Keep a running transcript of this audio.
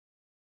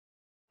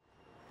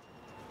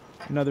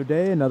Another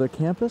day, another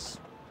campus.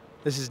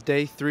 This is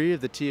day 3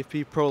 of the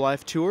TFP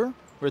Pro-Life Tour.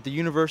 We're at the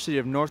University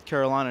of North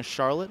Carolina,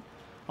 Charlotte.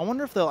 I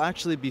wonder if they'll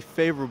actually be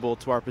favorable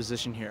to our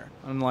position here,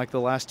 unlike the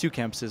last 2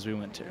 campuses we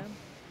went to.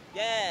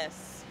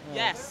 Yes.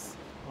 Yes.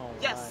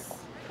 Yes.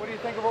 What do you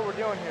think of what we're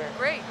doing here?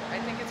 Great. I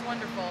think it's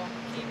wonderful.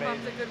 Keep up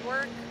the good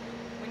work.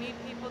 We need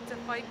people to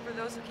fight for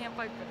those who can't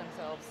fight for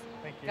themselves.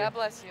 Thank you. God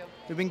bless you.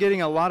 We've been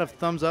getting a lot of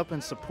thumbs up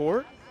and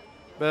support,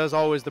 but as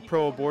always, the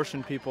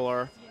pro-abortion people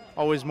are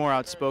always more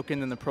outspoken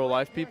than the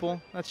pro-life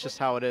people. That's just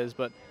how it is,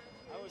 but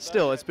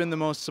still, it's been the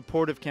most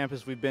supportive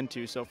campus we've been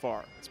to so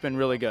far. It's been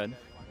really good.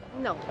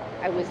 No,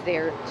 I was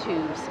there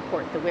to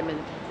support the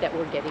women that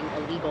were getting a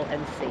legal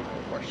and safe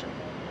abortion.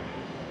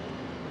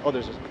 Oh,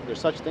 there's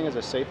such thing as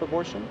a safe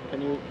abortion?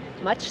 Can you?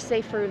 Much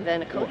safer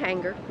than a coat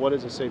hanger. What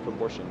is a safe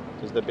abortion?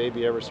 Does the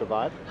baby ever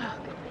survive? Oh,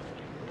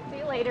 goodness. See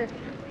you later.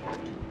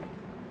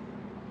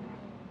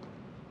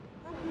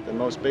 The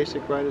most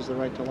basic right is the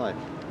right to life.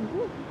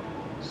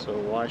 So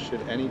why should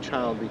any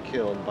child be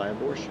killed by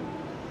abortion?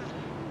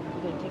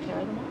 You going to take care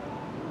of them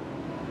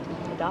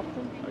all? Adopt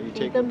them? Are you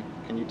Feed them?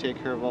 Can you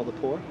take care of all the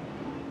poor?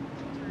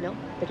 No.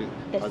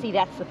 See,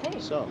 that's the thing.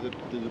 So,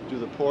 do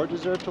the poor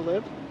deserve to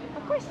live?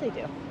 Of course they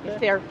do, if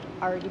they're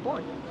already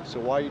born. So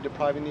why are you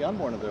depriving the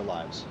unborn of their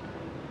lives?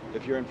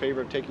 If you're in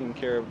favor of taking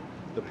care of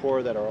the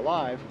poor that are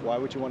alive, why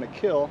would you want to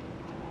kill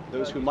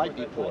those who might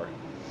be poor?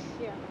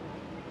 Yeah.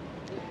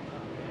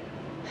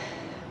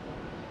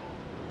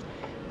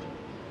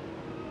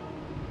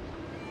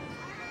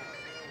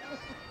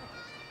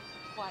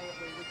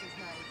 Quietly, which is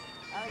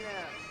nice. Oh,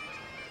 yeah.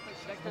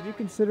 Have you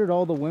considered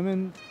all the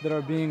women that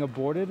are being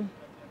aborted?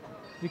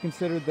 Have you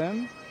considered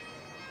them?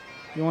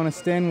 You want to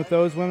stand with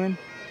those women?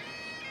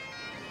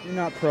 You're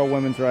not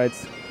pro-women's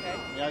rights.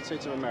 The United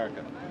States of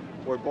America.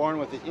 We're born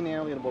with the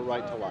inalienable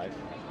right to life.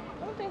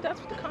 I don't think that's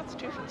what the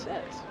Constitution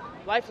says.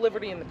 Life,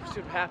 liberty, and the pursuit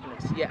of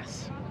happiness.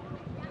 Yes.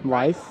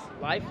 Life?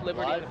 Life,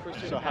 liberty, and the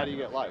pursuit So of how do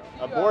you happiness.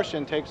 get life?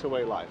 Abortion takes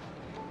away life.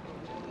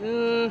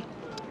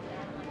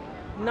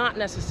 Not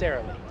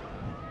necessarily.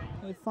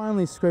 They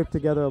finally scraped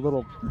together a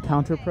little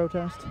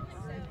counter-protest.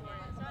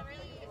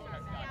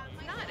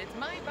 It's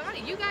my body.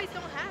 You guys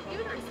don't have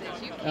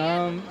uteruses. You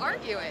can't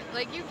argue it.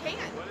 Like, you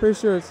can't. Pretty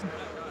sure it's... Good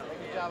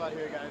job out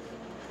here, guys.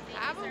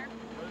 Have them.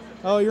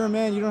 Oh, you're a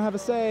man. You don't have a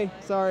say.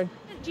 Sorry.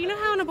 Do you know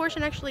how an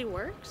abortion actually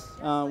works?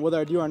 Whether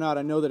I do or not,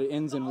 I know that it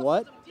ends in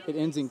what? It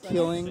ends in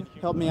killing.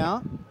 Help me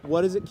out.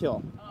 What does it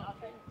kill?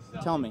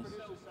 Tell me.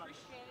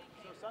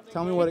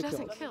 Tell me what it kills.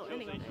 It doesn't kill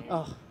anything.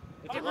 Oh,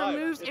 It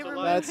removes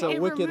That's a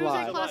wicked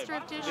lie. a cluster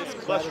of tissue. This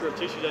cluster of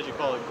tissues, as you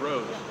call it,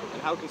 grows.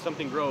 And how can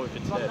something grow if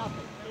it's dead?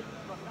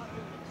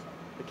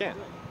 It can't.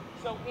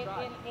 So in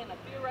a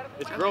theoretical...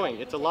 It's growing.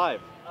 It's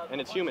alive. And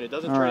it's human. It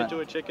doesn't All turn right. into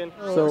a chicken.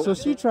 so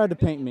she tried to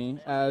paint me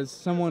as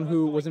someone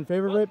who was in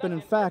favor of rape, but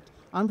in fact,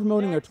 I'm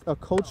promoting a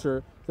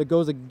culture that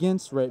goes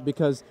against rape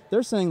because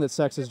they're saying that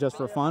sex is just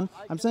for fun.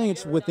 I'm saying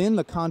it's within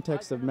the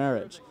context of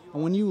marriage.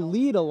 And when you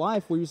lead a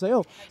life where you say,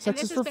 oh,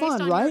 sex is for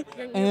fun, right?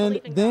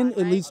 And then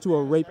it leads to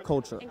a rape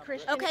culture.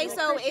 Okay,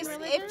 so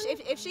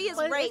if she is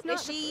raped,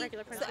 is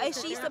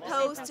she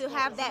supposed to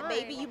have that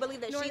baby? You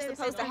believe that she's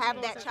supposed to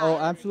have that child?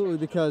 Oh, absolutely,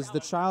 because the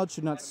child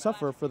should not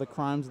suffer for the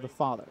crimes of the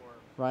father,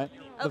 right?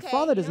 The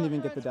father doesn't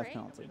even get the death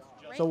penalty.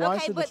 So why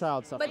should the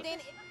child suffer?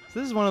 So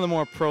this is one of the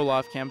more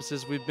pro-life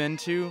campuses we've been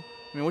to.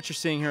 I mean, what you're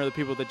seeing here are the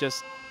people that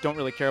just don't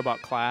really care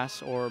about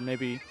class or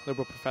maybe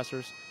liberal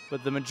professors.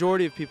 But the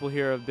majority of people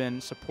here have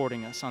been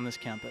supporting us on this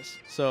campus.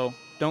 So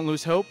don't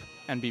lose hope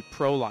and be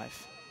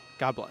pro-life.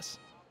 God bless.